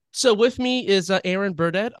So with me is Aaron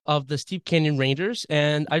Burdett of the Steep Canyon Rangers,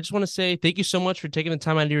 and I just want to say thank you so much for taking the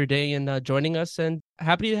time out of your day and joining us, and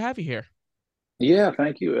happy to have you here. Yeah,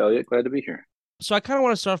 thank you, Elliot. Glad to be here. So I kind of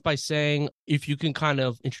want to start off by saying if you can kind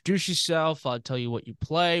of introduce yourself, tell you what you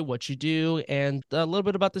play, what you do, and a little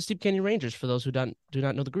bit about the Steep Canyon Rangers for those who don't do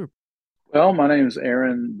not know the group. Well, my name is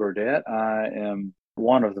Aaron Burdett. I am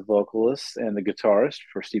one of the vocalists and the guitarist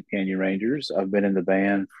for Steep Canyon Rangers. I've been in the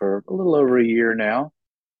band for a little over a year now.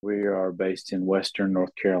 We are based in Western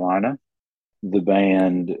North Carolina. The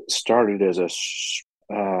band started as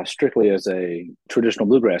strictly as a traditional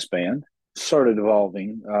bluegrass band. Started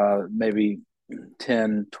evolving maybe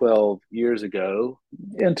 10, 12 years ago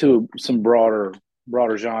into some broader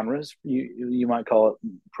genres. You might call it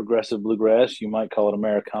progressive bluegrass, you might call it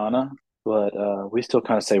Americana, but we still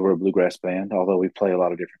kind of say we're a bluegrass band, although we play a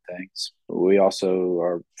lot of different things. We also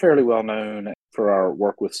are fairly well known for our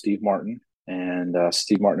work with Steve Martin and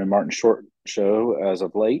Steve Martin and Martin Short show as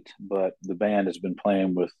of late, but the band has been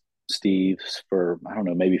playing with Steve's for, I don't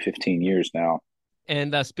know, maybe 15 years now.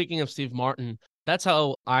 And speaking of Steve Martin, that's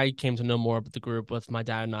how I came to know more about the group with my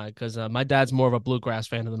dad and I, because my dad's more of a bluegrass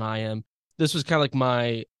fan than I am. This was kind of like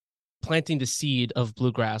my planting the seed of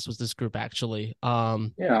bluegrass was this group actually.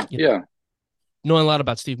 Yeah, You yeah. knowing a lot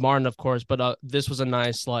about Steve Martin, of course, but this was a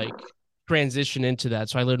nice like transition into that.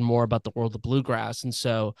 So I learned more about the world of bluegrass. And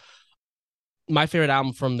so my favorite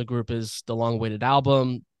album from the group is the long awaited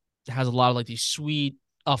album. It has a lot of like these sweet,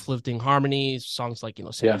 uplifting harmonies, songs like,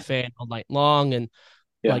 Save a Yeah, Fan All Night Long. And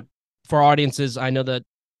yeah. like for audiences, I know that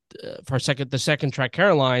for the second track,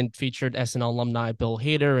 Caroline featured SNL alumni Bill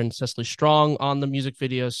Hader and Cecily Strong on the music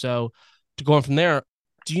video. So to go on from there,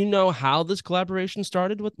 do you know how this collaboration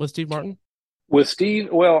started with Steve Martin? With Steve,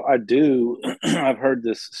 well, I do. I've heard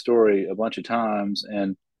this story a bunch of times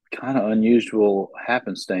and kind of unusual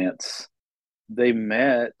happenstance. They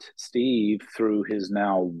met Steve through his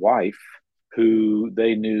now wife, who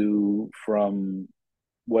they knew from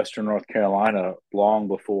Western North Carolina long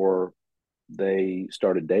before they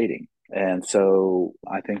started dating. And so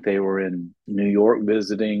I think they were in New York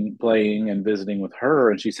visiting, playing and visiting with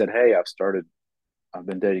her. And she said, "Hey, I've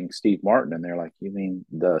been dating Steve Martin." And they're like, "You mean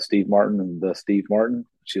the Steve Martin and the Steve Martin?"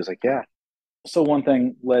 She was like, "Yeah." So one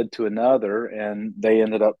thing led to another, and they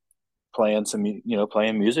ended up playing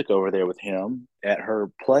playing music over there with him at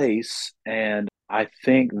her place. And I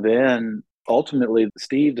think then ultimately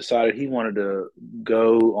Steve decided he wanted to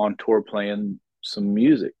go on tour playing some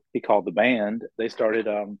music. He called the band. They started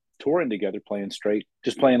touring together,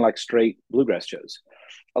 just playing like straight bluegrass shows.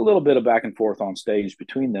 A little bit of back and forth on stage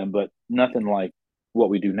between them, but nothing like what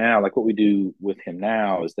we do now. Like what we do with him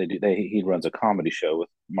now is he runs a comedy show with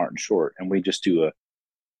Martin Short, and we just do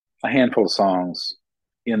a handful of songs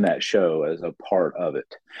in that show as a part of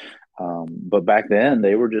it. But back then,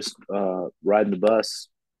 they were just riding the bus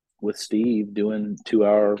with Steve doing 2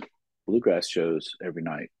 hour bluegrass shows every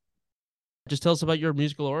night. Just tell us about your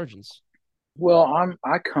musical origins. Well,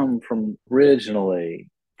 I come from originally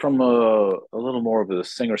from a little more of a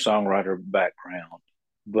singer songwriter background,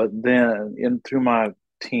 but then in through my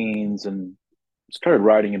teens and started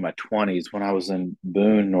writing in my 20s when I was in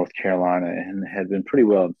Boone, North Carolina, and had been pretty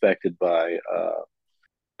well infected by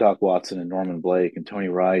Doc Watson and Norman Blake and Tony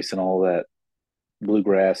Rice and all that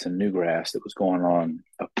bluegrass and newgrass that was going on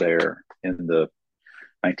up there in the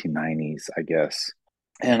 1990s, I guess.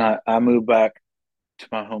 And I moved back to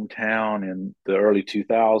my hometown in the early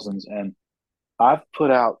 2000s, and I've put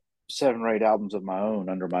out 7 or 8 albums of my own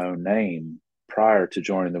under my own name prior to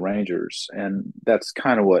joining the Rangers, and that's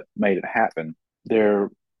kind of what made it happen. Their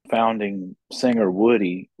founding singer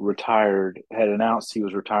Woody had announced he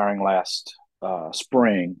was retiring last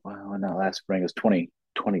spring. Well, no, last spring is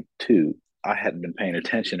 2022. I hadn't been paying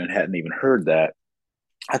attention and hadn't even heard that.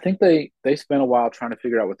 I think they spent a while trying to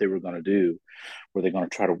figure out what they were going to do. Were they going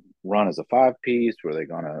to try to run as a 5 piece? Were they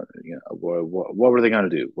going to, what were they going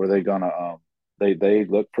to do? Were they going to, they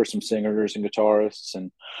looked for some singers and guitarists,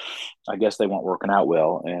 and I guess they weren't working out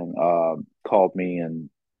well, and called me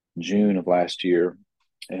in June of last year.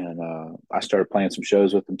 And I started playing some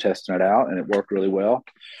shows with them, testing it out, and it worked really well.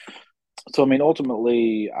 So, I mean,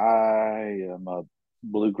 ultimately, I am a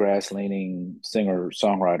bluegrass leaning singer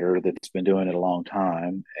songwriter that's been doing it a long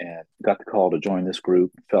time, and got the call to join this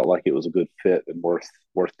group. Felt like it was a good fit and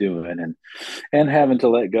worth doing, and having to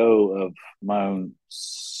let go of my own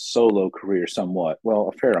solo career somewhat.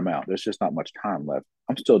 Well, a fair amount. There's just not much time left.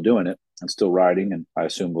 I'm still doing it. I'm still writing, and I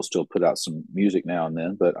assume we'll still put out some music now and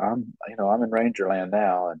then. But I'm in Rangerland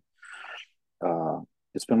now, and uh,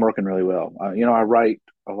 it's been working really well. I write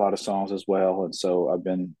a lot of songs as well, and so I've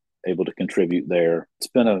been able to contribute there. It's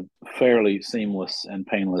been a fairly seamless and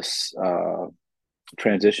painless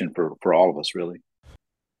transition for all of us, really.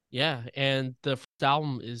 Yeah, and the first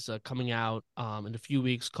album is coming out in a few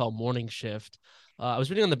weeks called Morning Shift. I was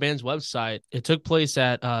reading on the band's website. It took place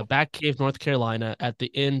at Back Cave, North Carolina, at the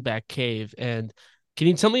Inn Back Cave. And can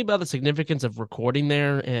you tell me about the significance of recording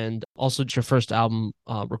there and also your first album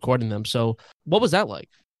recording them? So, what was that like?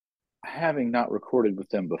 Having not recorded with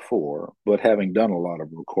them before, but having done a lot of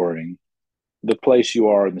recording, the place you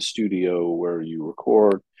are in the studio where you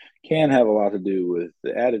record can have a lot to do with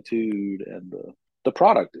the attitude and the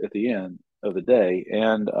product at the end of the day.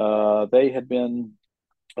 And they had been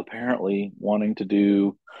apparently wanting to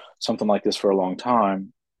do something like this for a long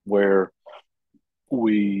time, where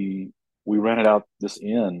we we rented out this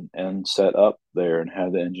inn and set up there and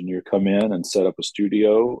had the engineer come in and set up a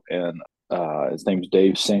studio. And his name's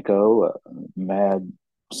Dave Cinco, a mad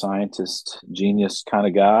scientist, genius kind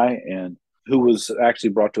of guy, and who was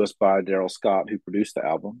actually brought to us by Daryl Scott, who produced the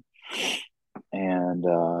album. And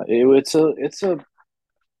it's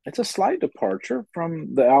a slight departure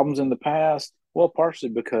from the albums in the past. Well, partially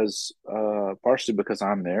because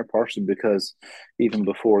I'm there, partially because even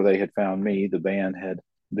before they had found me, the band had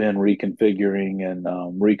been reconfiguring and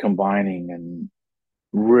recombining and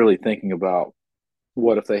really thinking about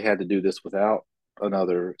what if they had to do this without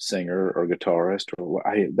another singer or guitarist. Or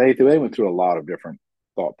they went through a lot of different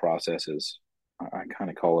thought processes. I kind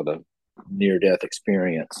of call it a near death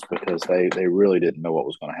experience because they really didn't know what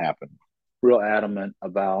was going to happen. Real adamant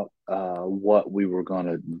about what we were going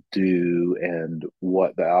to do and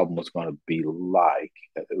what the album was going to be like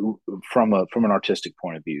from an artistic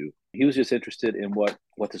point of view. He was just interested in what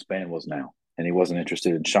this band was now, and he wasn't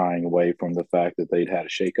interested in shying away from the fact that they'd had a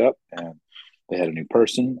shakeup and they had a new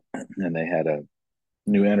person and they had a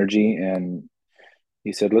new energy. And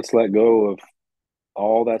he said, let's let go of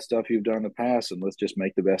all that stuff you've done in the past and let's just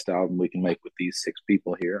make the best album we can make with these six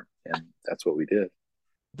people here. And that's what we did.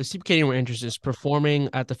 The CPK we're interested is performing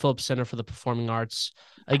at the Phillips Center for the Performing Arts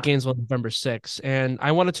at Gainesville November 6th. And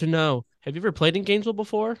I wanted to know, have you ever played in Gainesville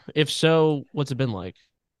before? If so, what's it been like?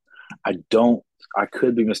 I don't, I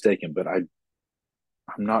could be mistaken, but I'm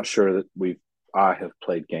not sure that I have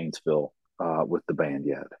played Gainesville with the band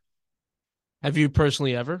yet. Have you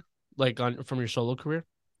personally ever, like on from your solo career?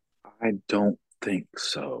 I don't think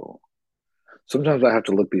so. Sometimes I have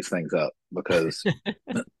to look these things up because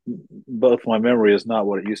both my memory is not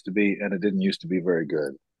what it used to be and it didn't used to be very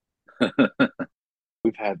good.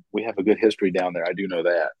 We have a good history down there. I do know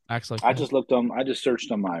that. Acts like that. I just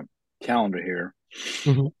searched on my calendar here,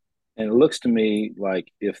 Mm-hmm. and it looks to me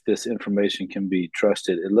like if this information can be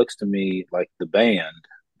trusted, it looks to me like the band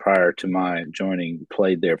prior to my joining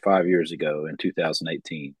played there 5 years ago in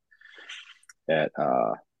 2018 at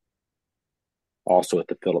also at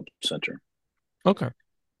the Phillips Center. Okay.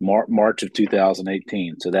 March of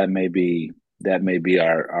 2018. So that may be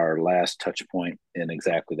our last touch point in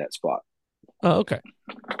exactly that spot. Oh, okay.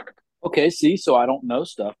 Okay, see, so I don't know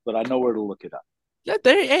stuff, but I know where to look it up. Yeah,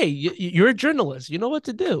 there. Hey, you're a journalist. You know what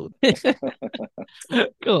to do.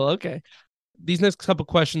 Cool. Okay. These next couple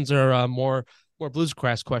questions are more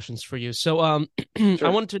bluesgrass questions for you. So, I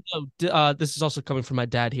Sure. wanted to know. This is also coming from my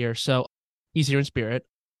dad here. So, he's here in spirit.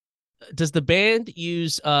 Does the band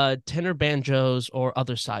use tenor banjos or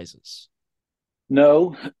other sizes?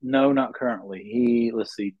 No, no, not currently.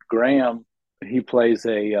 Let's see, Graham, he plays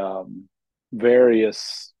a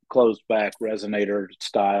various closed back resonator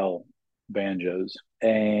style banjos.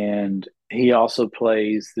 And he also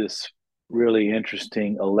plays this really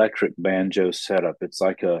interesting electric banjo setup. It's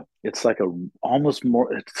like a almost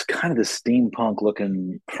more, it's kind of the steampunk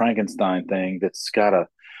looking Frankenstein thing that's got a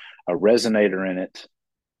resonator in it,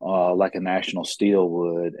 like a National Steel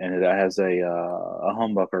would, and it has a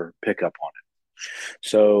humbucker pickup on it.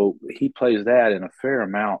 So he plays that in a fair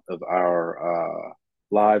amount of our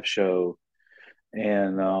live show,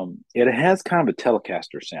 and it has kind of a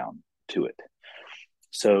Telecaster sound to it.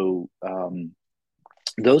 So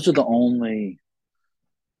those are the only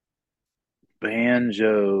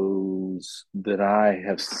banjos that I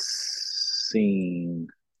have seen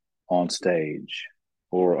on stage,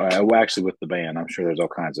 or well, actually with the band. I'm sure there's all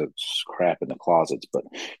kinds of crap in the closets, but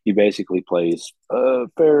he basically plays a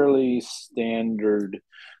fairly standard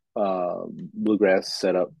bluegrass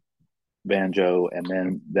setup banjo, and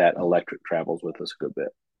then that electric travels with us a good bit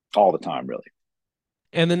all the time, really.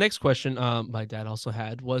 And the next question, my dad also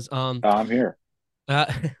had was, I'm here.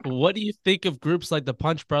 uh, what do you think of groups like the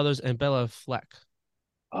Punch Brothers and Bella Fleck?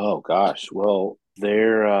 Oh gosh, well,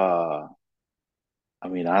 they're I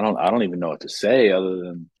mean, I don't even know what to say other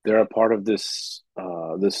than they're a part of this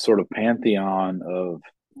this sort of pantheon of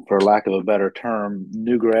for lack of a better term,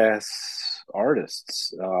 newgrass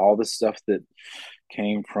artists. All the stuff that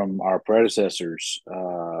came from our predecessors.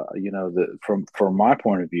 From my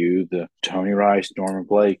point of view, the Tony Rice, Norman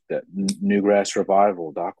Blake, that newgrass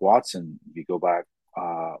revival, Doc Watson. You go back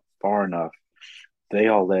far enough, they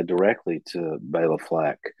all led directly to Bela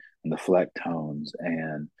Fleck and the Fleck tones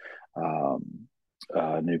and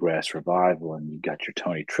newgrass revival, and you got your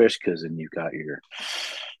Tony Trishkas, and you've got your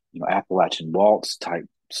Appalachian waltz type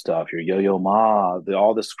stuff, your Yo-Yo Ma,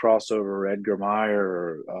 all this crossover, Edgar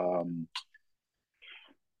Meyer,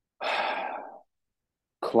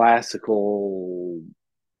 classical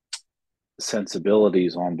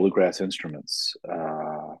sensibilities on bluegrass instruments,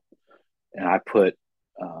 and I put,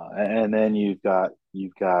 and then you've got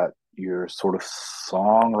your sort of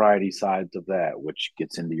songwriting sides of that, which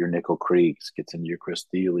gets into your Nickel Creeks, gets into your Chris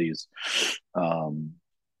Thiele's,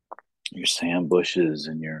 your Sam Bushes,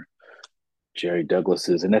 and your Jerry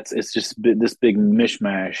Douglas's, and it's just this big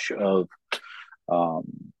mishmash of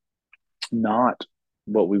um, not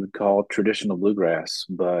what we would call traditional bluegrass,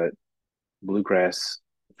 but bluegrass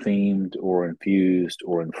themed or infused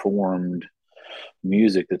or informed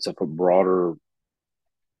music that's of a broader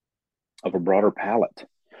palette.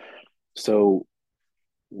 So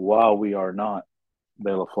while we are not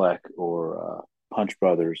Bela Fleck or Punch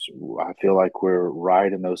Brothers, I feel like we're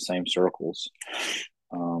right in those same circles.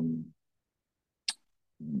 Um,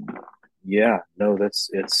 yeah, no, that's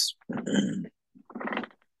it's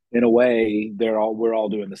in a way we're all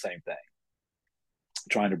doing the same thing,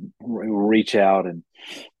 trying to reach out and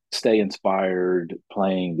stay inspired,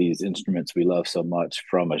 playing these instruments we love so much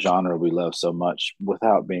from a genre we love so much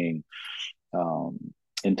without being um,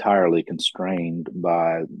 entirely constrained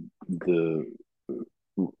by the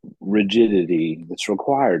rigidity that's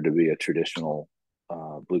required to be a traditional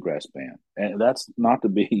bluegrass band. And that's not to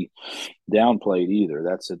be downplayed either.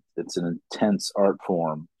 It's an intense art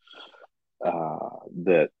form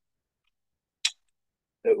that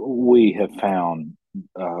we have found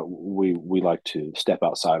we like to step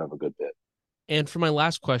outside of a good bit. And for my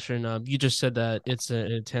last question, you just said that it's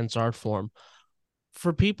an intense art form.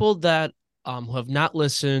 For people that who have not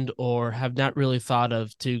listened or have not really thought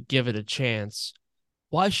of to give it a chance,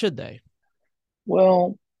 why should they?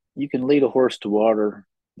 Well, you can lead a horse to water,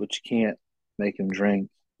 but you can't make him drink.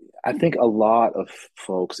 I think a lot of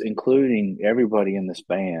folks, including everybody in this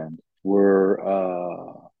band, were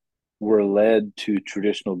led to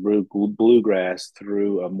traditional bluegrass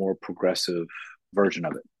through a more progressive version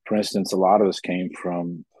of it. For instance, a lot of us came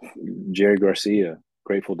from Jerry Garcia,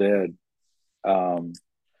 Grateful Dead, um,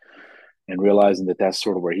 and realizing that that's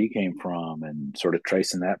sort of where he came from, and sort of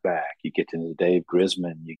tracing that back. You get into Dave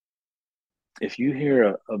Grisman. If you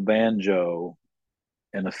hear a banjo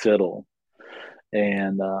and a fiddle,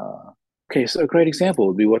 and okay, so a great example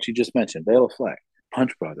would be what you just mentioned, Bela Fleck,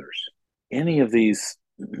 Punch Brothers, any of these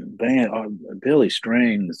Billy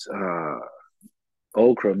Strings,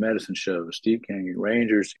 Old Crow Medicine Show, Steve Canyon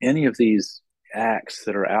Rangers, any of these acts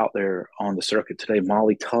that are out there on the circuit today,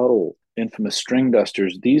 Molly Tuttle, infamous String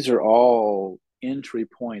Dusters, these are all entry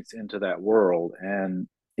points into that world. And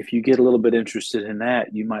if you get a little bit interested in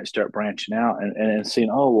that, you might start branching out and seeing,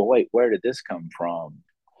 oh, well, wait, where did this come from?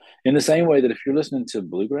 In the same way that if you're listening to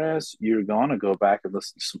bluegrass, you're going to go back and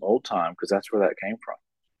listen to some old time because that's where that came from.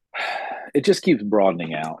 It just keeps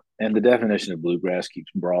broadening out, and the definition of bluegrass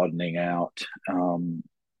keeps broadening out.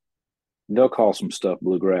 They'll call some stuff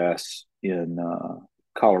bluegrass in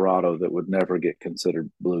Colorado that would never get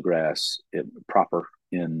considered bluegrass proper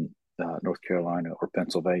in North Carolina or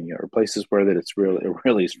Pennsylvania or places where that it's really a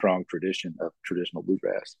really strong tradition of traditional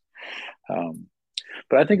bluegrass.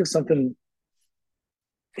 But I think of something,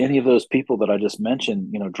 any of those people that I just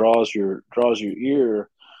mentioned, draws your ear,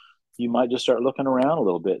 you might just start looking around a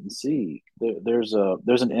little bit and see there's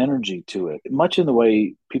an energy to it, much in the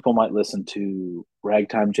way people might listen to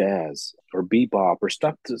ragtime jazz or bebop or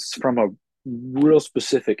stuff that's from a real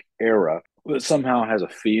specific era that somehow has a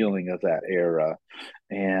feeling of that era,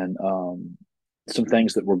 and some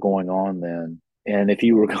things that were going on then. And if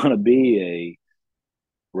you were going to be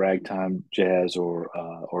ragtime jazz or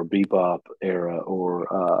bebop era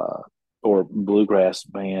or bluegrass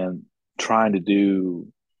band trying to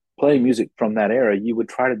play music from that era, you would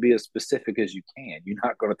try to be as specific as you can. You're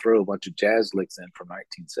not going to throw a bunch of jazz licks in from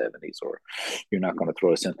 1970s, or you're not going to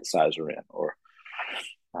throw a synthesizer in, or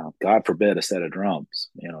God forbid a set of drums.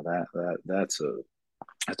 That's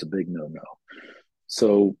a big no.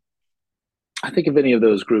 So I think if any of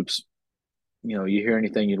those groups, you hear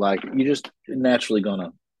anything you like, you just naturally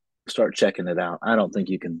gonna start checking it out. I don't think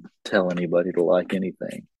you can tell anybody to like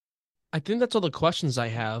anything. I think that's all the questions I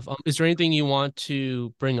have. Is there anything you want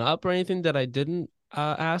to bring up or anything that I didn't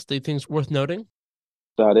ask that you think is worth noting?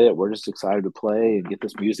 About it. We're just excited to play and get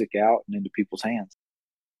this music out and into people's hands.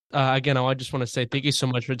 Again, I just want to say thank you so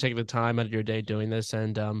much for taking the time out of your day doing this,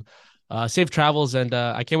 and safe travels. And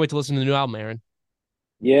I can't wait to listen to the new album, Aaron.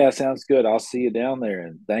 Yeah, sounds good. I'll see you down there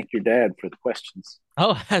and thank your dad for the questions.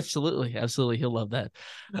 Oh, absolutely, absolutely, he'll love that.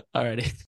 All righty.